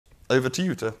over to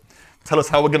you to tell us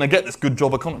how we're going to get this good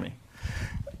job economy.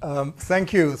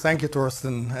 Thank you,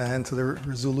 Torsten, and to the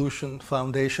Resolution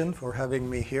Foundation for having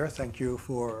me here. Thank you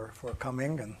for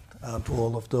coming, and to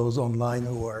all of those online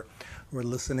who are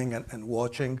listening and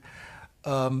watching.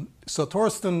 So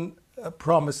Torsten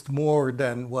promised more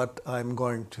than what I'm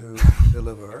going to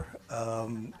deliver.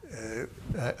 I'm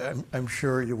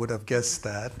sure you would have guessed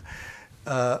that.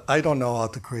 I don't know how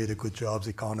to create a good jobs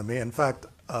economy. In fact,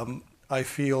 I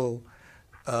feel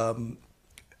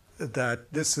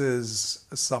that this is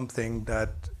something that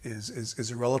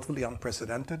is relatively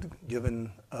unprecedented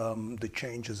given the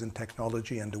changes in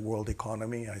technology and the world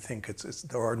economy. I think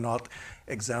there are not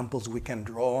examples we can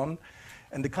draw on.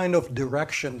 And the kind of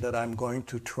direction that I'm going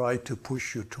to try to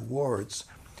push you towards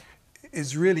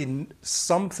is really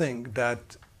something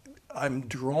that I'm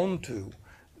drawn to,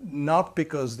 not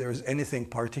because there's anything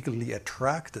particularly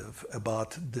attractive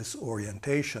about this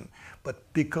orientation, but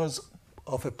because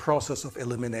of a process of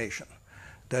elimination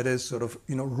that is sort of,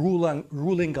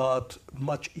 ruling out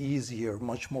much easier,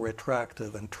 much more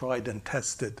attractive and tried and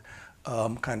tested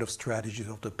kind of strategies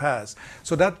of the past.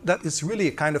 So that is really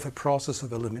a kind of a process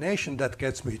of elimination that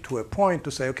gets me to a point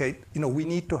to say, okay, we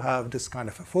need to have this kind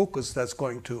of a focus that's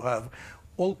going to have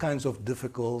all kinds of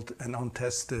difficult and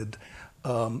untested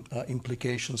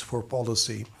implications for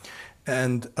policy.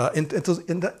 And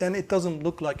it doesn't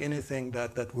look like anything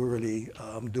that we're really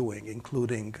doing,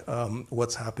 including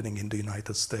what's happening in the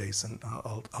United States, and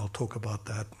I'll talk about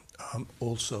that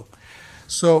also.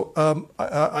 So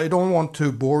I don't want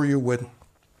to bore you with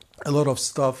a lot of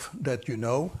stuff that you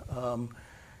know.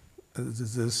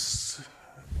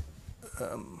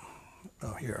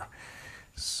 Here.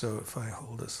 So if I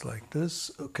hold this like this,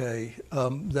 okay,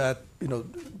 that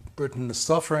Britain is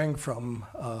suffering from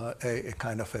a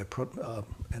kind of a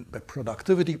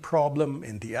productivity problem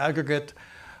in the aggregate,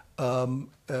 but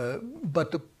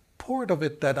the part of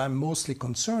it that I'm mostly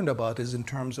concerned about is in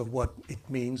terms of what it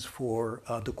means for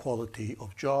the quality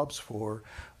of jobs for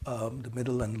the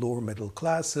middle and lower middle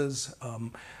classes.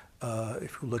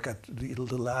 If you look at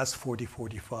the last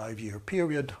 45-year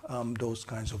period, those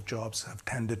kinds of jobs have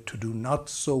tended to do not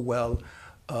so well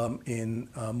in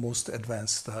most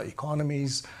advanced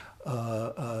economies,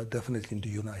 definitely in the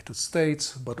United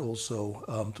States, but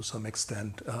also to some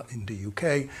extent in the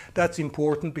UK. That's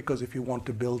important because if you want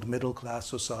to build middle-class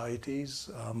societies,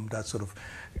 that's sort of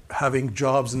having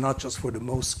jobs not just for the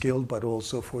most skilled, but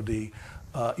also for the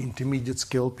intermediate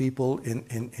skilled people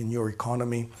in your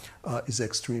economy is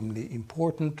extremely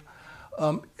important.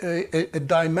 A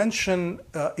dimension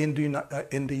in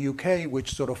the UK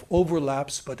which sort of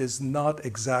overlaps but is not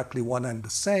exactly one and the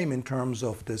same in terms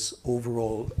of this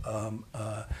overall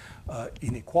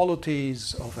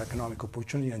inequalities of economic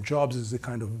opportunity and jobs is the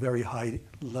kind of very high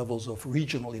levels of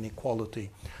regional inequality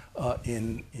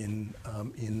in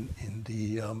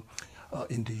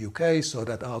the UK, so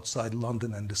that outside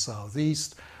London and the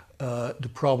Southeast, the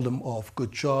problem of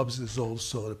good jobs is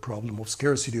also the problem of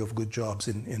scarcity of good jobs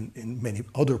in many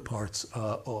other parts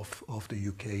of the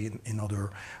UK, in other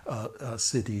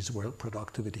cities where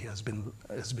productivity has been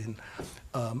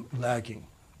lagging.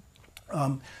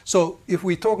 So if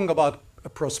we're talking about a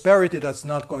prosperity that's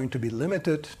not going to be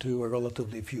limited to a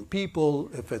relatively few people,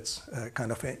 if it's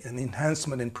kind of an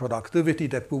enhancement in productivity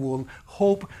that we will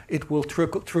hope it will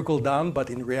trickle down, but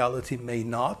in reality may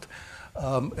not.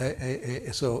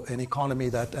 So an economy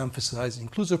that emphasizes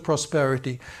inclusive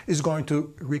prosperity is going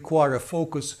to require a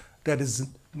focus that is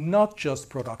not just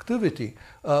productivity,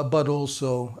 but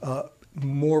also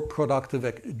more productive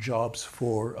jobs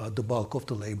for the bulk of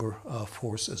the labor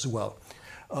force as well.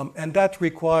 And that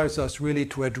requires us really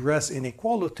to address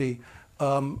inequality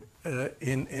in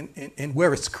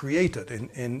where it's created,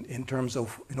 in terms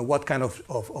of what kind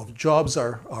of jobs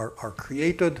are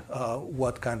created,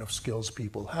 what kind of skills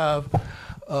people have.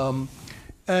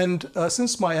 And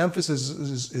since my emphasis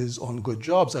is on good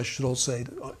jobs, I should also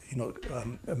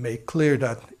make clear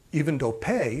that even though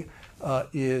pay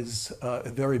is a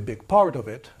very big part of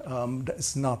it,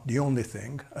 that's not the only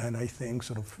thing. And I think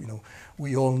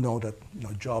we all know that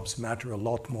jobs matter a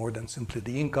lot more than simply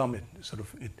the income. It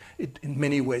in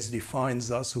many ways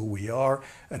defines us, who we are,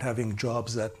 and having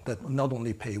jobs that not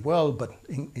only pay well but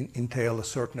entail a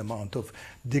certain amount of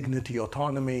dignity,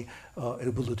 autonomy,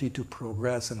 ability to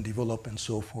progress and develop and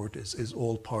so forth is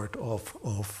all part of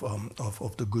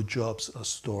the good jobs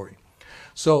story.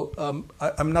 So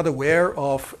I'm not aware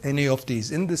of any of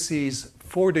these indices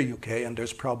for the UK, and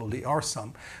there's probably are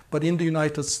some, but in the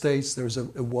United States there's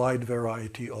a wide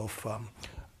variety of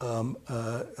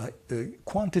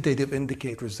quantitative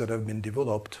indicators that have been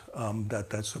developed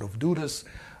that sort of do this.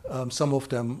 Some of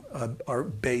them are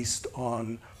based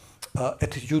on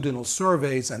attitudinal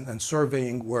surveys and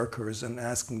surveying workers and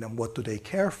asking them what do they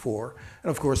care for. And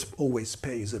of course, always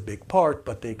pay is a big part,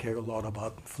 but they care a lot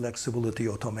about flexibility,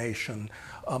 automation,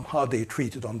 how they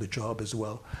treated on the job as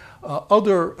well.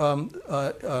 Other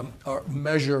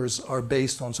measures are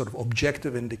based on sort of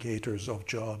objective indicators of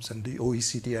jobs, and the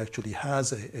OECD actually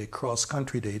has a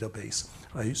cross-country database.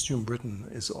 I assume Britain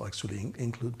is actually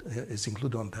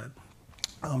included on that.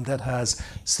 That has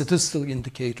statistical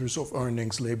indicators of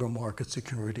earnings, labor market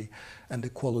security, and the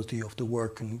quality of the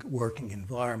working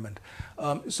environment.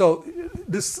 So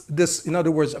this, in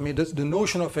other words, I mean, the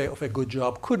notion of a good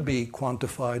job could be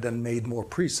quantified and made more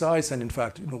precise. And in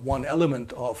fact, one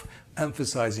element of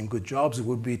emphasizing good jobs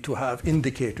would be to have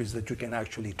indicators that you can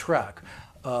actually track.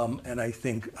 And I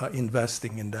think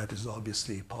investing in that is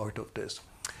obviously part of this.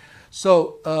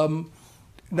 So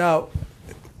now,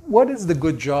 what is the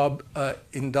good job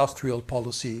industrial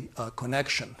policy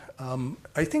connection?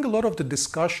 I think a lot of the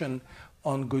discussion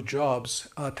on good jobs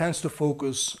tends to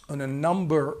focus on a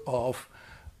number of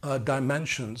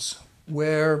dimensions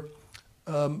where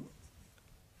I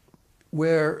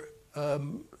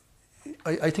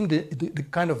think the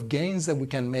kind of gains that we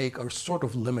can make are sort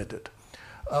of limited.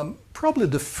 Probably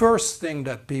the first thing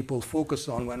that people focus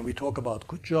on when we talk about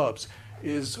good jobs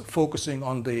is focusing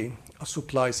on the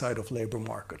supply side of labor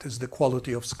market, is the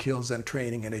quality of skills and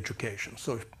training and education.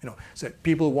 So, say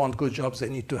people want good jobs, they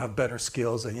need to have better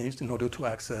skills, they need in order to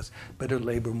access better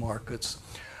labor markets.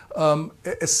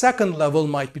 A second level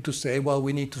might be to say, well,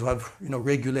 we need to have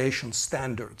regulation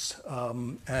standards,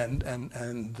 and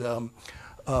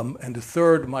the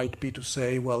third might be to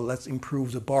say, well, let's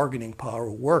improve the bargaining power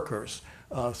of workers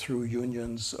through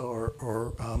unions or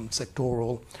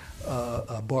sectoral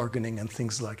bargaining and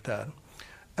things like that.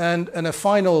 And a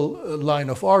final line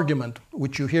of argument,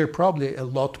 which you hear probably a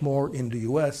lot more in the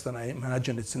US than I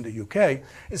imagine it's in the UK,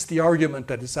 is the argument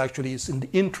that it's actually in the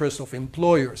interest of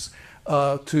employers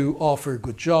to offer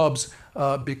good jobs,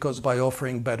 because by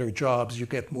offering better jobs, you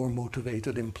get more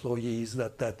motivated employees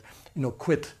that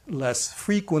quit less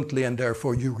frequently, and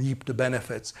therefore you reap the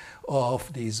benefits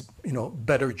of these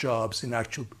better jobs in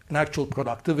actual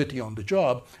productivity on the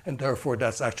job, and therefore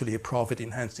that's actually a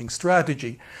profit-enhancing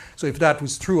strategy. So if that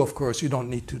was true, of course, you don't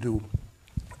need to do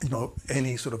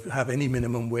have any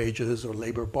minimum wages or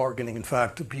labor bargaining. In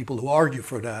fact, the people who argue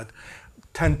for that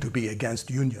tend to be against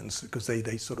unions because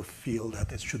they sort of feel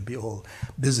that it should be all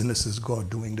businesses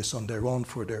doing this on their own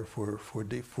for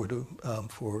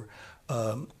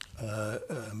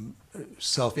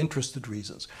self-interested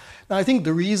reasons. Now, I think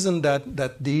the reason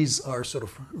that these are sort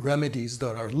of remedies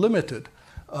that are limited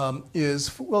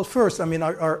is, well, first, I mean,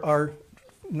 our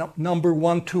number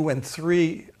 1, 2, and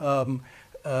 3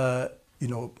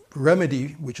 remedy,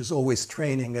 which is always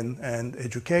training and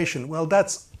education. Well,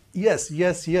 that's yes,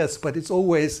 but it's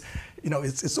always,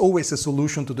 it's always a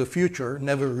solution to the future,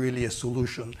 never really a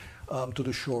solution to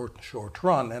the short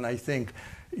run. And I think,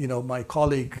 my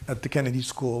colleague at the Kennedy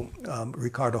School,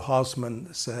 Ricardo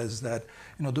Hausman, says that,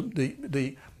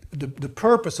 the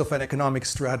purpose of an economic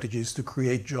strategy is to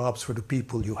create jobs for the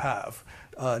people you have,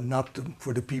 not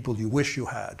for the people you wish you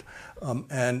had.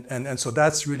 And so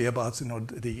that's really about,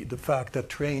 the fact that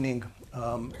training,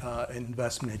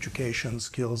 investment, education,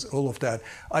 skills, all of that.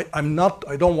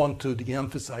 I don't want to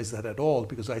de-emphasize that at all,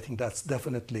 because I think that's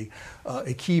definitely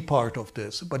a key part of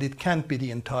this, but it can't be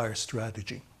the entire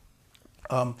strategy.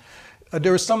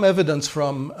 There is some evidence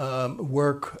from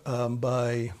work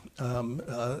by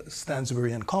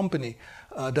Stansbury and company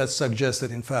that suggests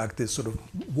that, in fact, this sort of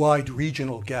wide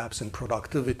regional gaps in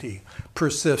productivity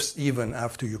persist even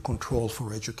after you control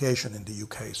for education in the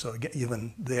UK. So again,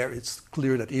 even there, it's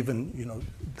clear that even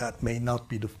that may not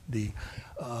be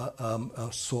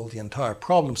solve the entire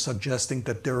problem, suggesting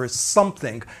that there is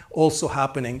something also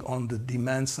happening on the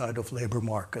demand side of labor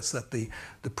markets, that the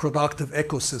productive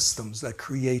ecosystems that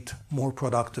create more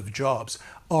productive jobs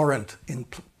aren't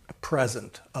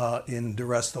present in the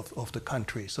rest of the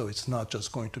country. So it's not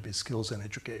just going to be skills and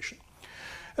education.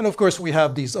 And of course, we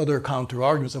have these other counter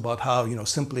arguments about how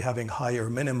simply having higher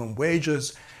minimum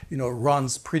wages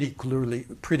runs pretty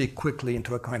quickly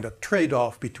into a kind of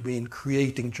trade-off between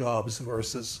creating jobs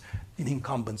versus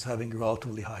incumbents having a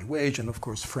relatively high wage. And of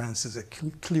course, France is a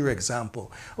clear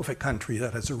example of a country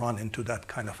that has run into that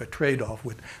kind of a trade-off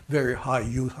with very high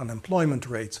youth unemployment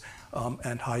rates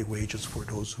and high wages for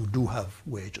those who do have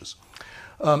wages.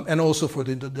 And also for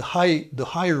the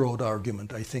high road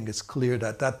argument, I think it's clear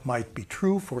that might be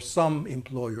true for some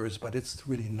employers, but it's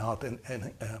really not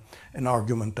an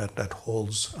argument that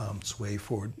holds sway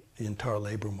for the entire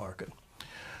labor market.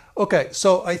 Okay,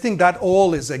 so I think that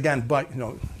all is, again,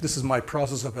 this is my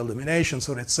process of elimination.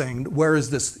 So it's saying, where is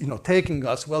this, taking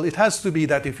us? Well, it has to be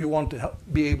that if you want to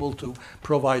be able to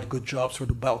provide good jobs for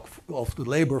the bulk of the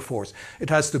labor force, it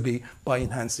has to be by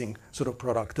enhancing sort of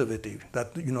productivity.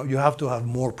 That, you have to have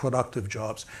more productive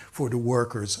jobs for the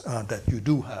workers that you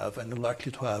do have and are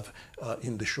likely to have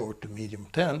in the short to medium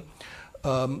term.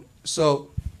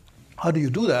 So how do you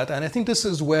do that? And I think this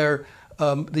is where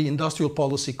the industrial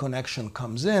policy connection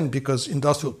comes in, because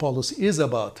industrial policy is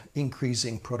about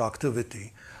increasing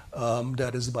productivity.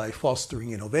 That is by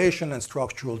fostering innovation and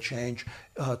structural change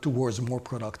towards more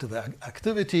productive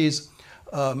activities.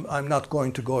 I'm not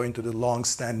going to go into the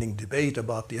long-standing debate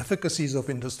about the efficacies of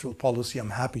industrial policy. I'm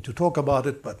happy to talk about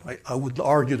it, but I would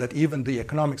argue that even the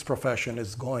economics profession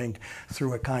is going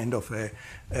through a kind of a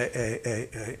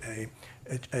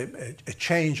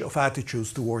change of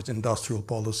attitudes towards industrial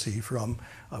policy from,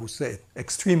 I would say,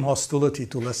 extreme hostility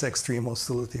to less extreme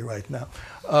hostility right now.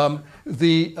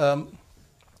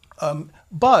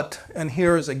 But, and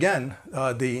here is again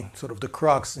the sort of the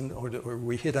crux, or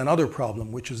we hit another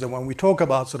problem, which is that when we talk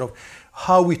about sort of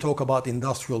how we talk about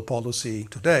industrial policy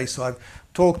today, so I've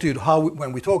talked to you how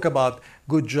when we talk about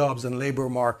good jobs and labor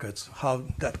markets, how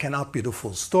that cannot be the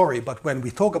full story. But when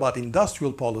we talk about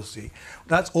industrial policy,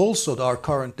 that's also our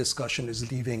current discussion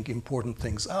is leaving important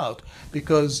things out,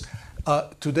 because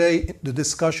today, the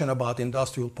discussion about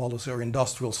industrial policy or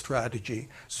industrial strategy,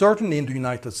 certainly in the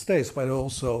United States, but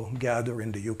also gather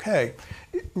in the UK,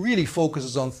 it really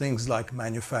focuses on things like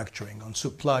manufacturing, on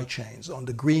supply chains, on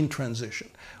the green transition,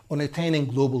 on attaining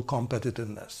global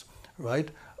competitiveness,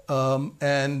 right?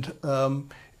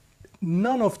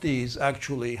 None of these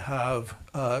actually have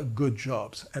good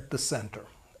jobs at the center.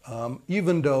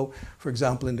 Even though, for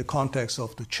example, in the context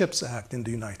of the CHIPS Act in the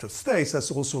United States,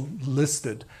 that's also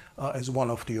listed as one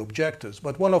of the objectives.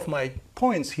 But one of my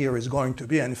points here is going to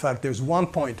be, and in fact, there's one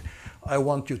point I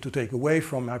want you to take away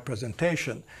from my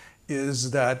presentation, is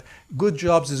that good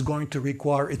jobs is going to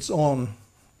require its own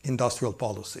industrial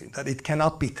policy, that it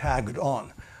cannot be tagged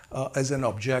on as an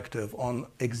objective on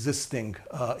existing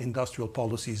industrial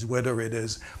policies, whether it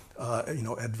is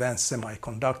advanced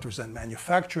semiconductors and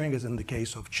manufacturing, as in the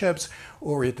case of chips,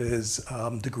 or it is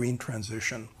the green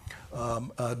transition.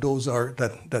 Those are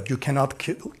that you cannot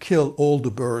kill all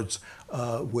the birds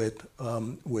with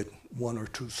one or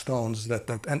two stones.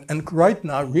 And right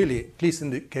now, really, at least in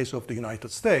the case of the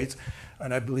United States,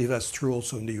 and I believe that's true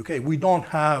also in the UK, we don't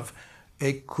have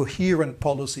a coherent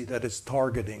policy that is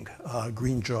targeting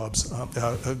green jobs,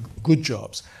 good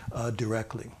jobs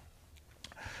directly.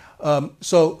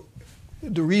 So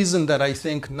the reason that I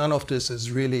think none of this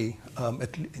is really,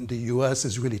 in the US,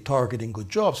 is really targeting good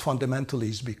jobs fundamentally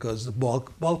is because the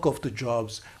bulk of the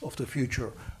jobs of the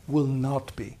future will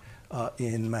not be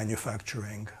in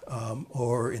manufacturing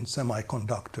or in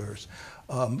semiconductors.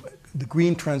 The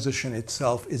green transition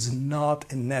itself is not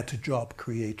a net job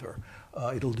creator.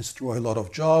 It'll destroy a lot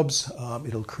of jobs.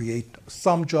 It'll create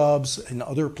some jobs in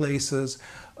other places.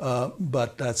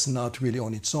 But that's not really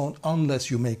on its own, unless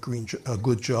you make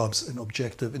good jobs an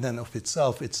objective in and of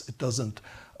itself. It doesn't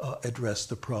address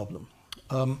the problem.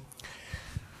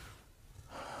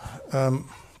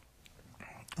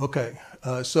 Okay,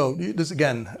 so this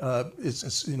again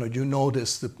is you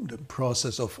notice the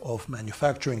process of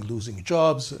manufacturing losing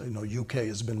jobs. UK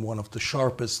has been one of the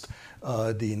sharpest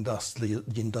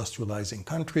industrializing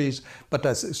countries, but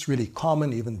it's really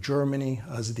common. Even Germany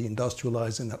has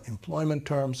deindustrialized in employment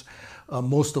terms.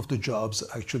 Most of the jobs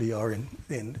actually are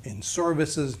in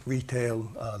services, retail,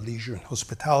 leisure, and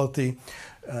hospitality,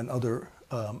 and other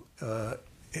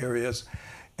areas.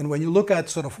 And when you look at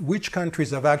sort of which countries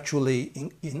have actually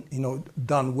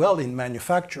done well in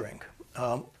manufacturing,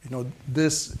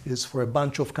 this is for a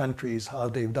bunch of countries how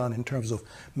they've done in terms of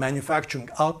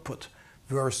manufacturing output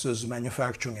versus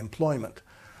manufacturing employment.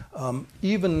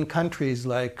 Even countries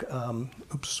like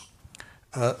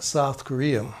South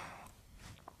Korea.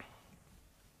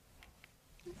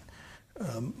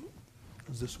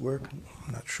 Does this work?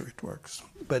 I'm not sure it works,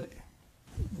 but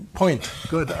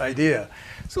good idea.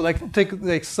 So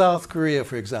take South Korea,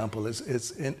 for example,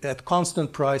 at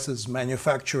constant prices,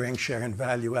 manufacturing share and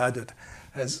value added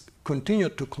has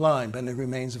continued to climb and it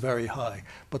remains very high.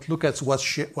 But look at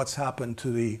what's happened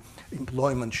to the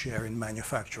employment share in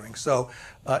manufacturing. So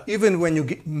even when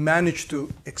you manage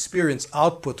to experience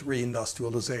output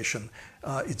reindustrialization,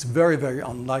 it's very, very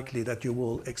unlikely that you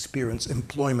will experience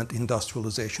employment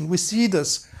industrialization. We see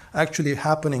this actually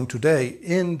happening today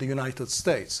in the United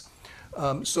States.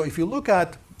 So if you look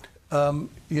at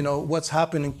what's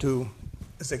happening to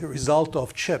as a result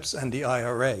of CHIPS and the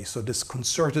IRA, so this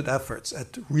concerted efforts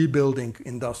at rebuilding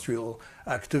industrial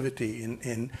activity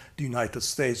in the United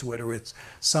States, whether it's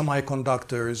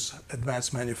semiconductors,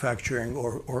 advanced manufacturing,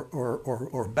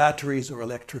 or batteries or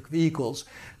electric vehicles,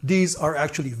 these are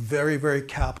actually very, very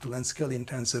capital and skill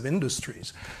intensive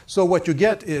industries. So what you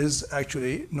get is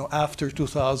actually, after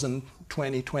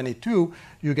 2020-22,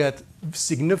 you get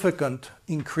significant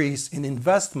increase in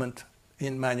investment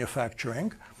in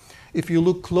manufacturing. If you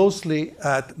look closely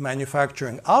at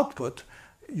manufacturing output,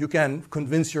 you can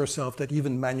convince yourself that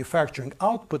even manufacturing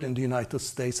output in the United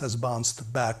States has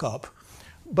bounced back up.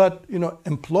 But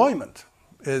employment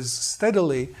is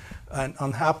steadily and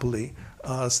unhappily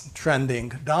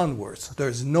trending downwards.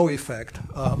 There's no effect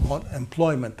on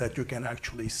employment that you can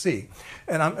actually see,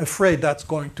 and I'm afraid that's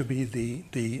going to be the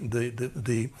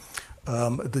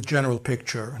general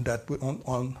picture that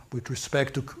with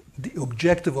respect to the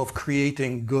objective of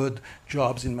creating good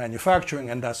jobs in manufacturing,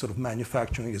 and that sort of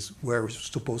manufacturing is where we're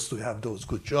supposed to have those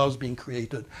good jobs being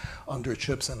created under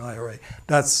CHIPS and IRA.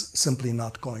 That's simply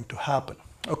not going to happen.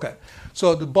 Okay,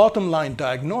 so the bottom line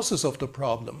diagnosis of the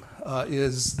problem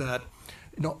is that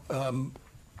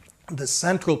the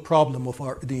central problem of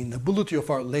the inability of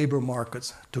our labor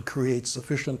markets to create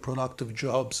sufficient productive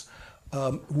jobs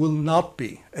will not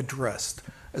be addressed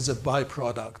as a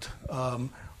byproduct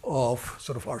of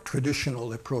sort of our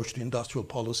traditional approach to industrial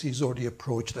policies or the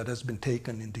approach that has been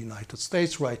taken in the United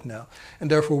States right now.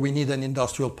 And therefore, we need an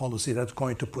industrial policy that's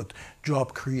going to put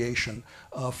job creation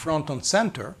front and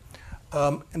center.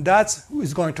 And that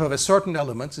is going to have a certain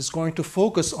elements. It's going to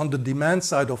focus on the demand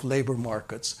side of labor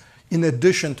markets in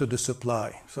addition to the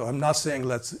supply. So I'm not saying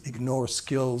let's ignore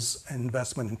skills and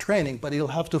investment in training, but it'll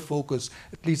have to focus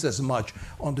at least as much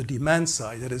on the demand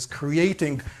side, that is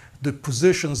creating the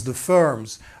positions, the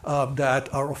firms that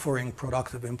are offering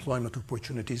productive employment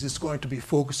opportunities. It's going to be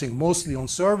focusing mostly on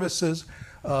services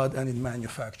and in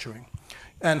manufacturing.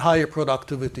 And higher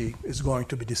productivity is going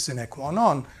to be the sine qua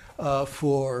non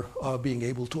for being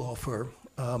able to offer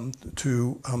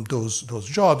to those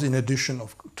jobs in addition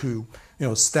to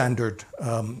standard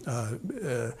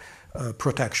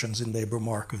protections in labor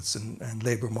markets and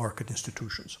labor market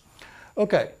institutions.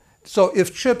 Okay. So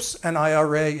if CHIPS and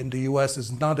IRA in the US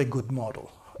is not a good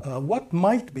model, what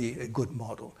might be a good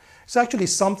model? It's actually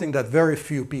something that very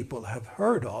few people have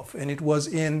heard of, and it was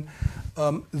in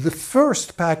the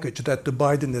first package that the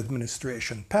Biden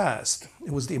administration passed.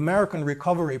 It was the American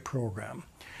Recovery Program.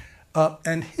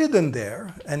 And hidden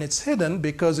there, and it's hidden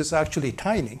because it's actually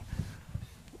tiny,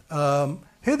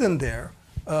 hidden there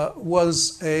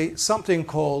was something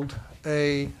called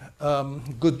a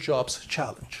Good Jobs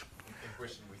Challenge.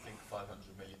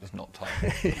 It's not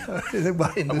tiny.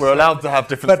 And we're allowed to have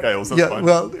different scales. That's fine.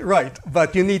 Well, right.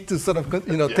 But you need to sort of, put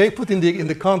in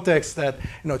the context that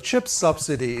CHIPS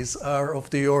subsidies are of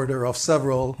the order of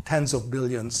several tens of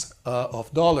billions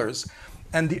of dollars,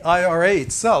 and the IRA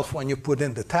itself, when you put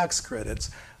in the tax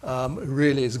credits,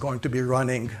 really is going to be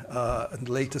running the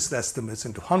latest estimates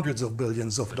into hundreds of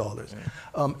billions of dollars,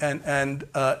 and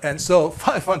so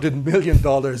 $500 million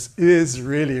is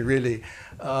really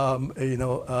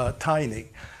tiny.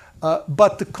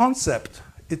 But the concept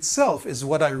itself is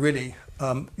what I really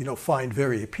find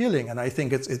very appealing, and I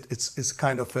think it's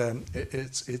kind of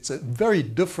it's a very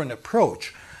different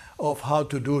approach of how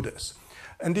to do this.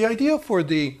 And the idea for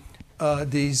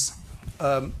this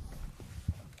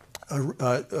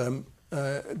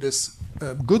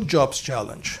Good Jobs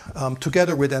Challenge,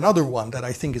 together with another one that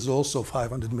I think is also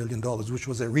 $500 million, which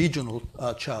was a regional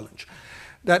challenge.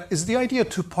 That is the idea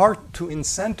to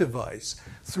incentivize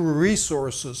through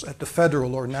resources at the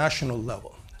federal or national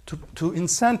level, to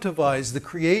incentivize the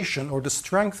creation or the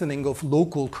strengthening of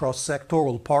local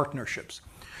cross-sectoral partnerships,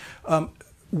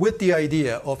 with the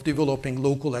idea of developing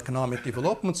local economic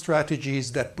development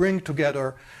strategies that bring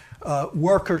together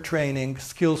worker training,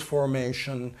 skills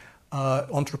formation,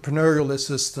 entrepreneurial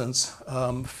assistance,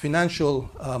 financial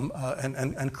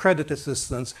and credit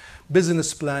assistance,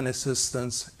 business plan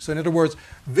assistance. So in other words,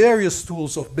 various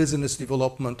tools of business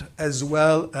development as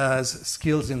well as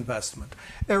skills investment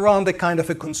around a kind of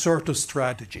a concerted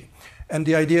strategy. And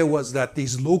the idea was that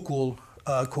these local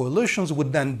coalitions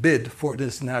would then bid for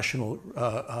this national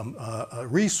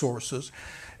resources,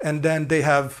 and then they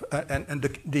have, and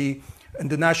the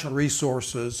national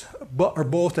resources are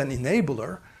both an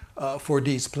enabler for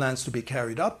these plans to be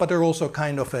carried out, but they're also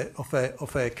kind of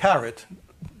a carrot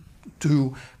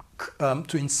to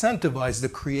incentivize the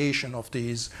creation of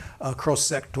these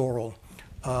cross-sectoral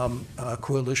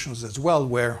coalitions as well,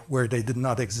 where they did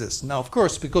not exist. Now, of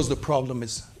course, because the problem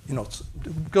is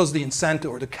because the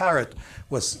incentive or the carrot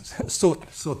was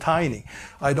so tiny,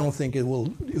 I don't think it will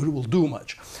do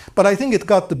much. But I think it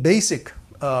got the basic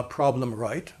problem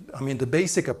right. I mean, the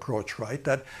basic approach right,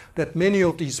 that many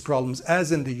of these problems,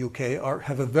 as in the UK,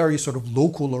 have a very sort of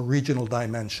local or regional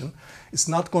dimension. It's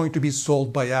not going to be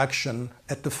solved by action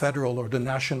at the federal or the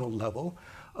national level,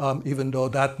 even though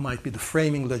that might be the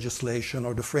framing legislation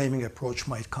or the framing approach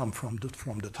might come from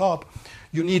the top.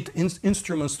 You need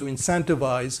instruments to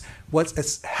incentivize what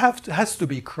has to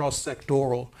be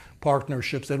cross-sectoral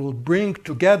partnerships that will bring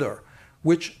together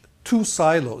two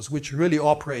silos which really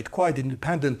operate quite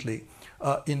independently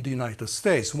in the United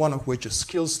States, one of which is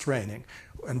skills training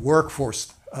and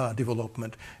workforce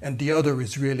development, and the other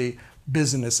is really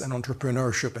business and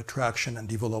entrepreneurship attraction and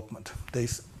development. They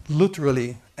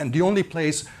literally, and the only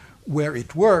place where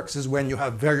it works is when you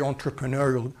have very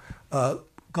entrepreneurial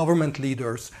government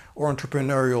leaders or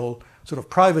entrepreneurial sort of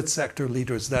private sector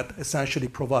leaders that essentially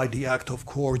provide the act of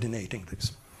coordinating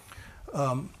this.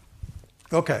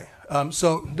 Okay,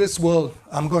 so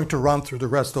I'm going to run through the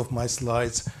rest of my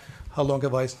slides. How long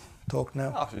have I talked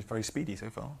now? Oh, it's very speedy so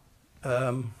far.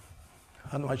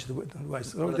 How much do I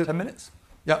 10 minutes?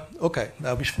 Yeah, okay,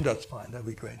 that's fine, that'd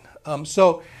be great.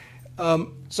 So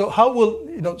how will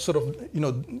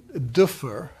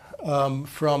differ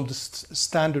from the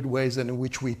standard ways in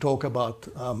which we talk about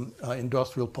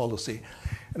industrial policy?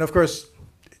 And of course,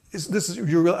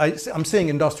 I'm saying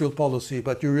industrial policy,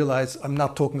 but you realize I'm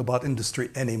not talking about industry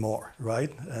anymore,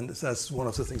 right? And that's one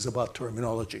of the things about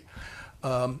terminology.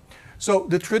 So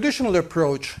the traditional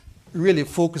approach really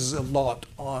focuses a lot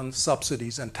on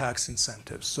subsidies and tax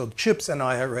incentives. So CHIPS and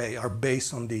IRA are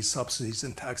based on these subsidies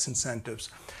and tax incentives.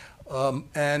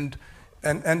 And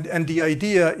the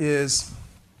idea is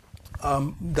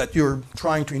that you're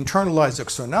trying to internalize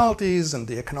externalities and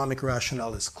the economic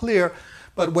rationale is clear.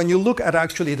 But when you look at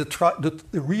actually the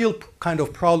real kind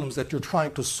of problems that you're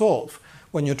trying to solve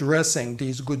when you're addressing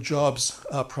these good jobs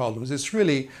problems, it's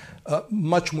really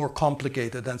much more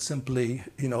complicated than simply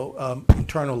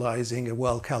internalizing a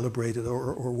well-calibrated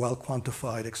or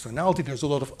well-quantified externality. There's a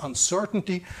lot of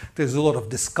uncertainty. There's a lot of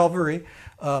discovery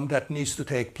that needs to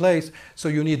take place. So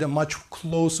you need a much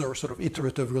closer sort of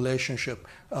iterative relationship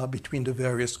between the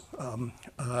various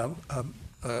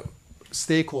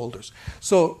stakeholders.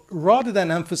 So rather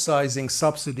than emphasizing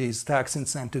subsidies, tax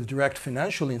incentives, direct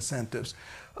financial incentives,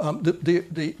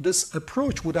 this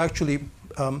approach would actually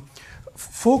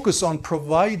focus on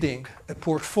providing a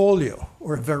portfolio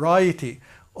or a variety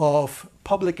of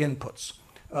public inputs,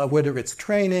 whether it's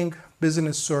training,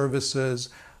 business services,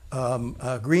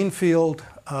 greenfield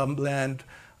land,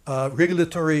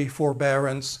 regulatory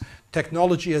forbearance,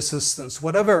 technology assistance,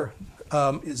 whatever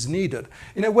is needed,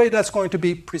 in a way that's going to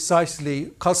be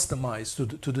precisely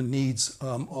customized to the needs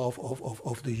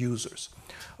of the users.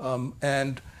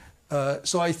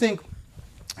 So I think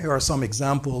here are some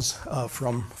examples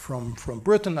from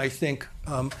Britain, I think,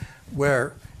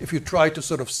 where if you try to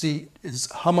sort of see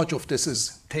how much of this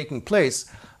is taking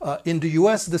place. In the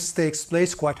US, this takes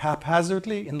place quite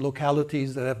haphazardly in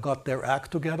localities that have got their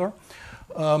act together.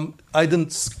 I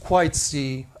didn't quite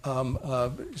see,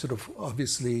 sort of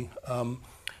obviously,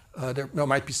 there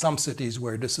might be some cities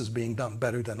where this is being done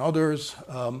better than others,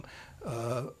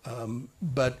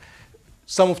 but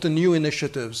some of the new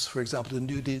initiatives, for example,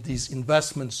 these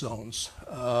investment zones,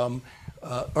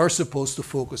 are supposed to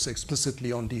focus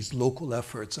explicitly on these local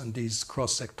efforts and these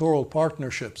cross-sectoral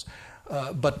partnerships,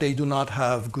 but they do not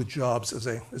have good jobs as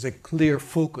a clear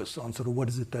focus on sort of what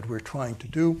is it that we're trying to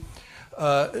do.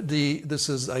 This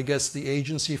is, I guess, the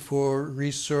Agency for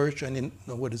Research and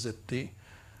the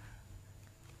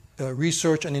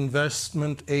Research and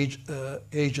Investment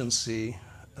Agency.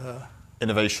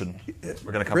 Innovation.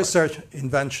 We're going to come Research,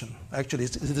 invention. Actually,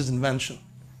 it is invention.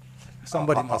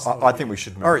 Somebody must know. I think we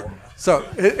should move All right. on. So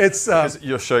it's...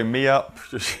 you're showing me up.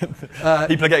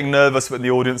 People are getting nervous in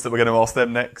the audience that we're going to ask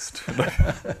them next.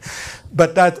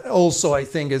 But that also, I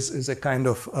think, is a kind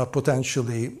of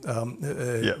potentially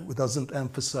doesn't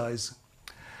emphasize.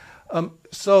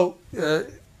 So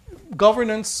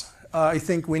governance, I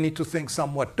think we need to think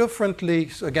somewhat differently.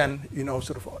 So again,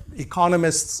 sort of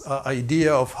economists'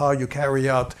 idea of how you carry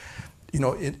out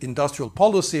industrial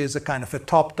policy is a kind of a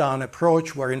top-down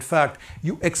approach where, in fact,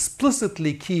 you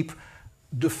explicitly keep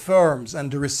the firms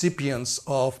and the recipients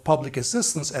of public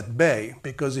assistance at bay,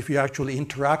 because if you actually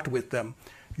interact with them,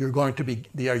 you're going to be,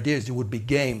 the idea is you would be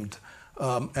gamed,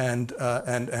 and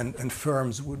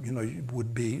firms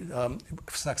would be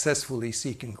successfully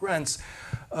seeking grants.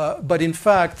 But in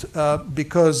fact,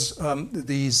 because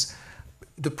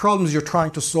the problems you're trying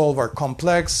to solve are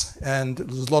complex, and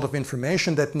there's a lot of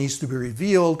information that needs to be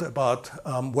revealed about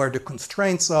where the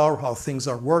constraints are, how things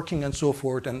are working, and so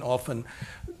forth. And often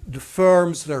the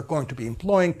firms that are going to be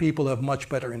employing people have much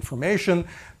better information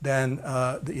than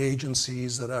the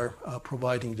agencies that are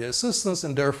providing the assistance,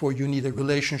 and therefore you need a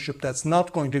relationship that's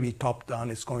not going to be top-down.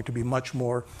 It's going to be much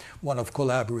more one of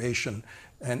collaboration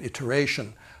and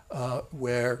iteration,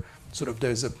 where sort of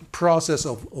there's a process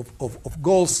of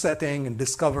goal setting and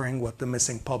discovering what the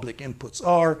missing public inputs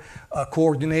are.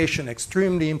 Coordination,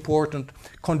 extremely important.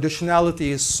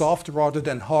 Conditionality is soft rather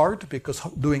than hard, because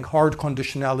doing hard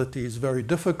conditionality is very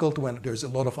difficult when there's a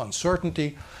lot of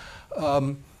uncertainty.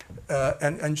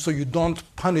 And so you don't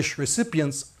punish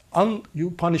recipients.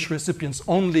 You punish recipients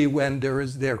only when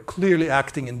they're clearly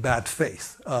acting in bad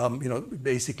faith,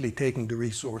 basically taking the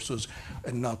resources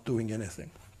and not doing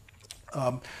anything.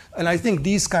 And I think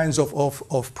these kinds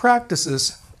of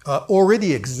practices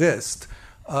already exist,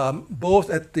 both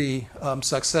at the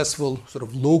successful sort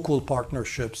of local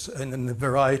partnerships and in a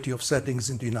variety of settings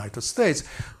in the United States,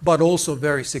 but also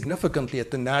very significantly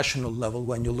at the national level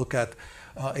when you look at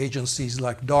agencies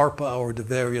like DARPA or the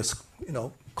various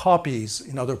copies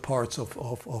in other parts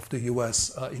of the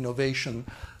US innovation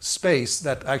space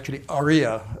that actually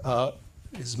ARIA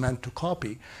is meant to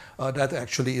copy. That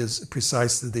actually is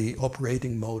precisely the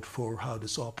operating mode for how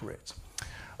this operates.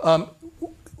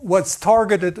 What's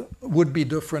targeted would be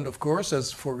different, of course,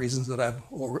 as for reasons that I've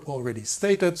already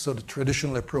stated. So the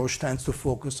traditional approach tends to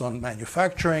focus on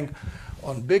manufacturing,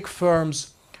 on big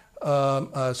firms,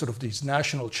 sort of these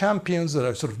national champions that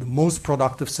are sort of the most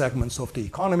productive segments of the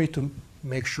economy to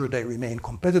make sure they remain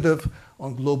competitive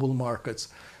on global markets.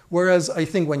 Whereas I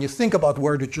think when you think about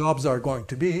where the jobs are going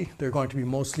to be, they're going to be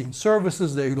mostly in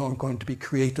services. They're going to be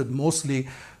created mostly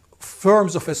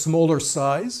firms of a smaller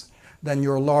size than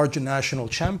your large national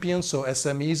champions. So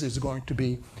SMEs is going to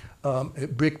be a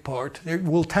big part. It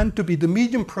will tend to be the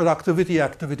medium productivity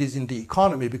activities in the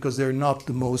economy because they're not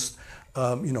the most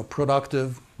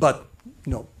productive, but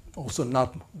also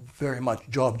not very much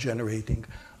job generating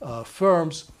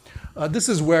firms. This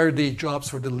is where the jobs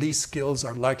for the least skills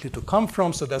are likely to come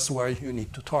from, so that's why you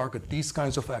need to target these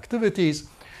kinds of activities.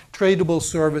 Tradable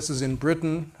services in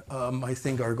Britain, I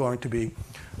think, are going to be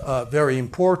very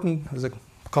important. There's a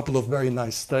couple of very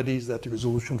nice studies that the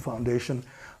Resolution Foundation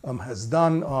has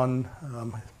done on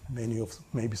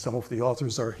maybe some of the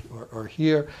authors are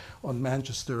here, on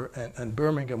Manchester and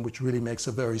Birmingham, which really makes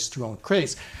a very strong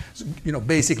case. So,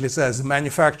 basically says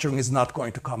manufacturing is not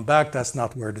going to come back. That's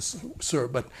not where this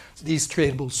serve. But these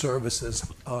tradable services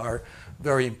are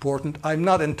very important. I'm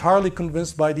not entirely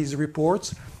convinced by these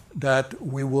reports that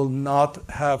we will not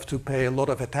have to pay a lot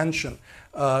of attention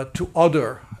to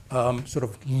other sort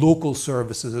of local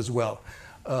services as well.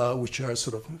 Which are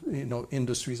sort of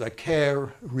industries like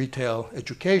care, retail,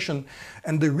 education.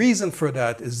 And the reason for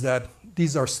that is that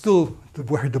these are still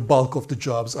where the bulk of the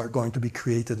jobs are going to be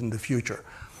created in the future.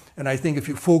 And I think if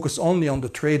you focus only on the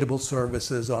tradable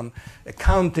services, on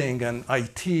accounting and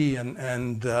IT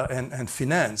and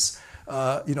finance,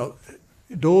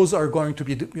 those are going to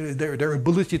be their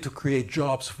ability to create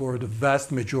jobs for the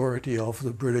vast majority of the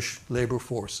British labor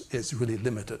force is really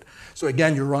limited. So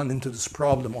again, you run into this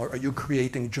problem: or are you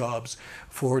creating jobs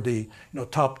for the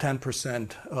top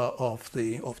 10% of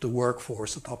the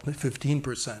workforce, the top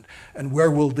 15%, and where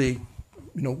will the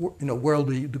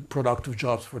productive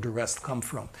jobs for the rest come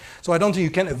from? So I don't think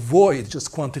you can avoid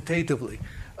just quantitatively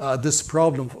this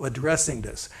problem of addressing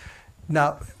this.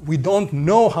 Now, we don't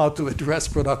know how to address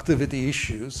productivity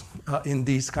issues in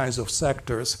these kinds of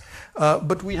sectors,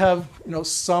 but we have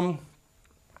some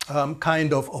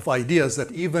kind of ideas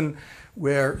that even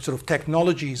where sort of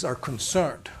technologies are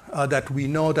concerned, that we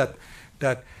know that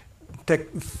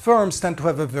firms tend to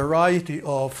have a variety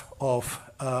of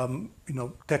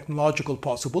technological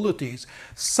possibilities,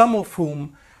 some of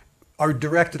whom are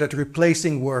directed at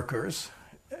replacing workers,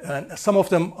 and some of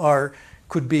them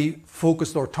could be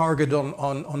focused or targeted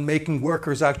on making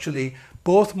workers actually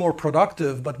both more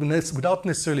productive, but without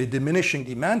necessarily diminishing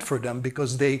demand for them,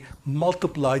 because they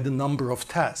multiply the number of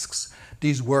tasks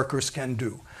these workers can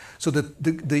do. So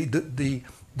the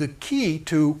key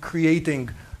to creating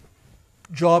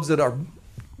jobs that are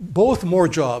both more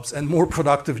jobs and more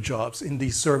productive jobs in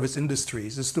these service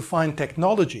industries is to find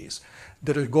technologies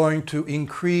that are going to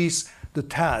increase the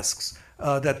tasks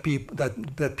that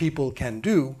people can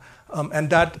do. And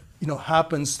that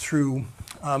happens through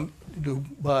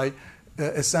by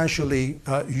essentially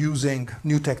using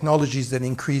new technologies that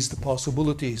increase the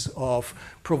possibilities of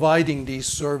providing these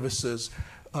services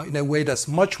in a way that's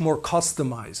much more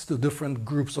customized to different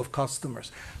groups of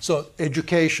customers. So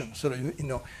education, sort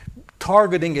of,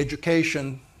 targeting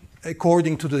education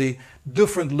according to the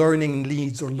different learning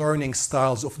needs or learning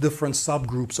styles of different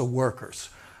subgroups of workers.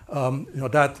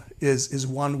 That is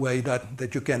one way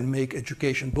that you can make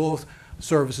education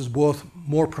services both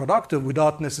more productive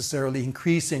without necessarily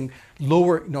reducing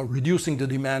the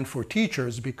demand for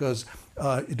teachers, because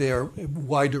there are a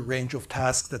wider range of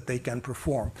tasks that they can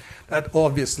perform. That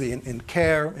obviously in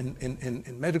care,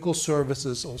 in medical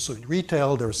services, also in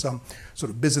retail, there are some sort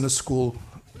of business school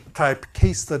type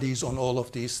case studies on all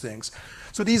of these things.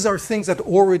 So these are things that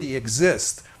already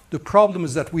exist. The problem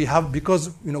is that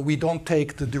because we don't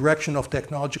take the direction of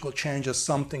technological change as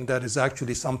something that is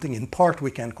actually something in part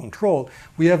we can control,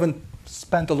 we haven't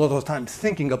spent a lot of time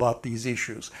thinking about these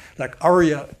issues. Like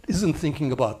ARIA isn't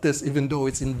thinking about this, even though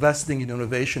it's investing in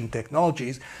innovation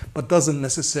technologies, but doesn't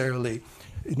necessarily,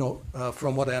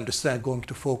 from what I understand, going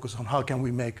to focus on how can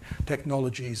we make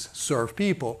technologies serve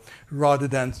people, rather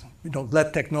than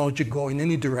let technology go in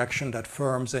any direction that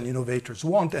firms and innovators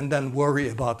want, and then worry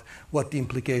about what the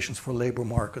implications for labor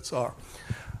markets are.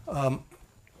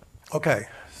 Okay,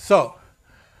 so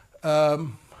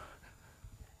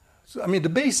I mean, the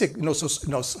basic,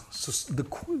 the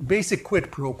basic quid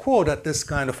pro quo that this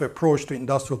kind of approach to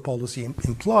industrial policy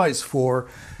implies for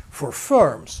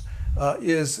firms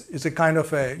is a kind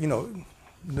of a,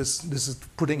 this is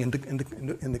putting in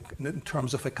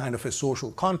terms of a kind of a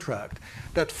social contract,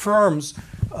 that firms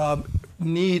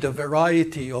need a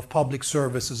variety of public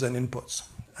services and inputs,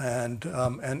 and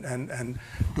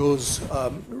those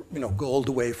go all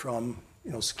the way from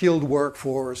skilled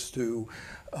workforce to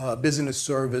business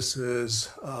services,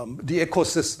 the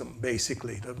ecosystem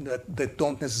basically that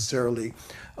don't necessarily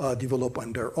develop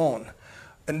on their own.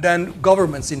 And then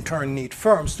governments in turn need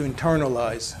firms to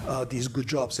internalize these good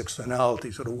jobs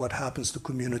externalities, sort of what happens to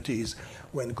communities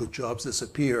when good jobs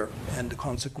disappear and the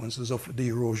consequences of the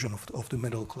erosion of the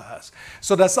middle class.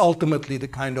 So that's ultimately the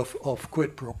kind of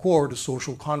quid pro quo, the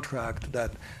social contract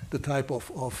that the type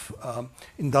of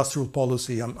industrial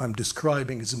policy I'm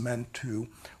describing is meant to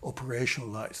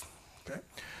operationalize. Okay?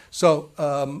 So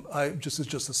this is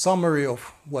just a summary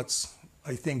of what's,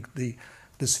 I think,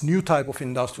 this new type of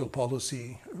industrial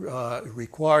policy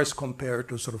requires compared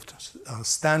to sort of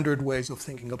standard ways of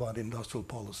thinking about industrial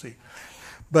policy.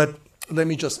 But let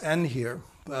me just end here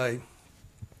by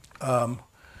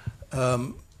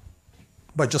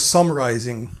just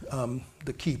summarizing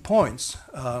the key points,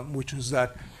 which is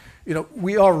that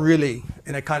we are really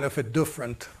in a kind of a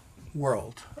different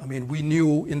world. I mean, we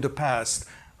knew in the past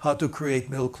how to create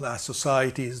middle-class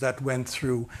societies that went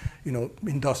through,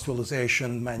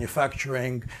 industrialization,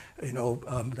 manufacturing,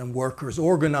 then workers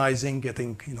organizing,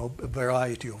 getting, a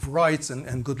variety of rights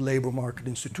and good labor market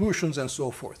institutions and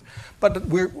so forth. But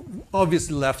we're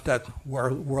obviously left that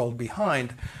world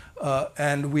behind,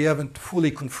 and we haven't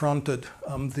fully confronted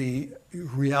the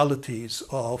realities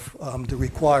of the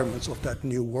requirements of that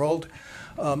new world,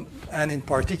 and in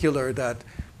particular that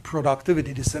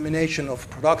productivity, dissemination of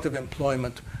productive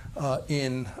employment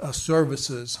in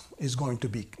services is going to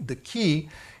be the key,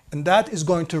 and that is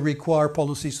going to require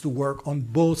policies to work on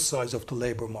both sides of the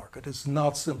labor market. It's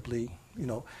not simply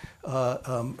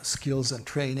skills and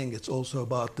training. It's also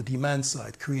about the demand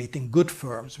side, creating good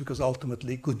firms, because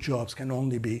ultimately good jobs can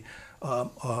only be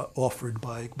offered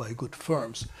by good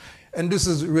firms. And this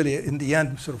is really, in the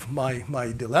end, sort of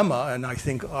my dilemma, and I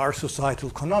think our societal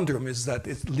conundrum is that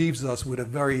it leaves us with a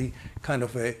very kind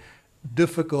of a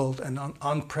difficult and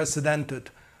unprecedented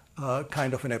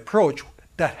kind of an approach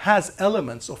that has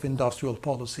elements of industrial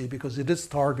policy, because it is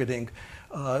targeting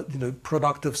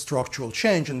productive structural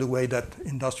change in the way that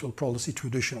industrial policy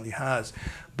traditionally has,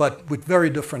 but with very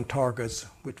different targets,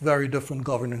 with very different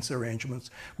governance arrangements,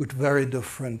 with very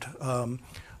different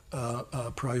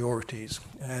priorities.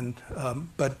 And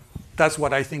but that's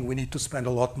what I think we need to spend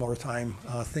a lot more time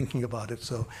thinking about it.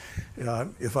 So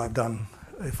if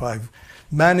I've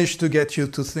managed to get you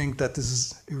to think that this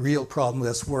is a real problem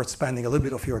that's worth spending a little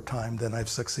bit of your time, then I've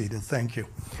succeeded. Thank you.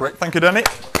 Great. Thank you, Dani.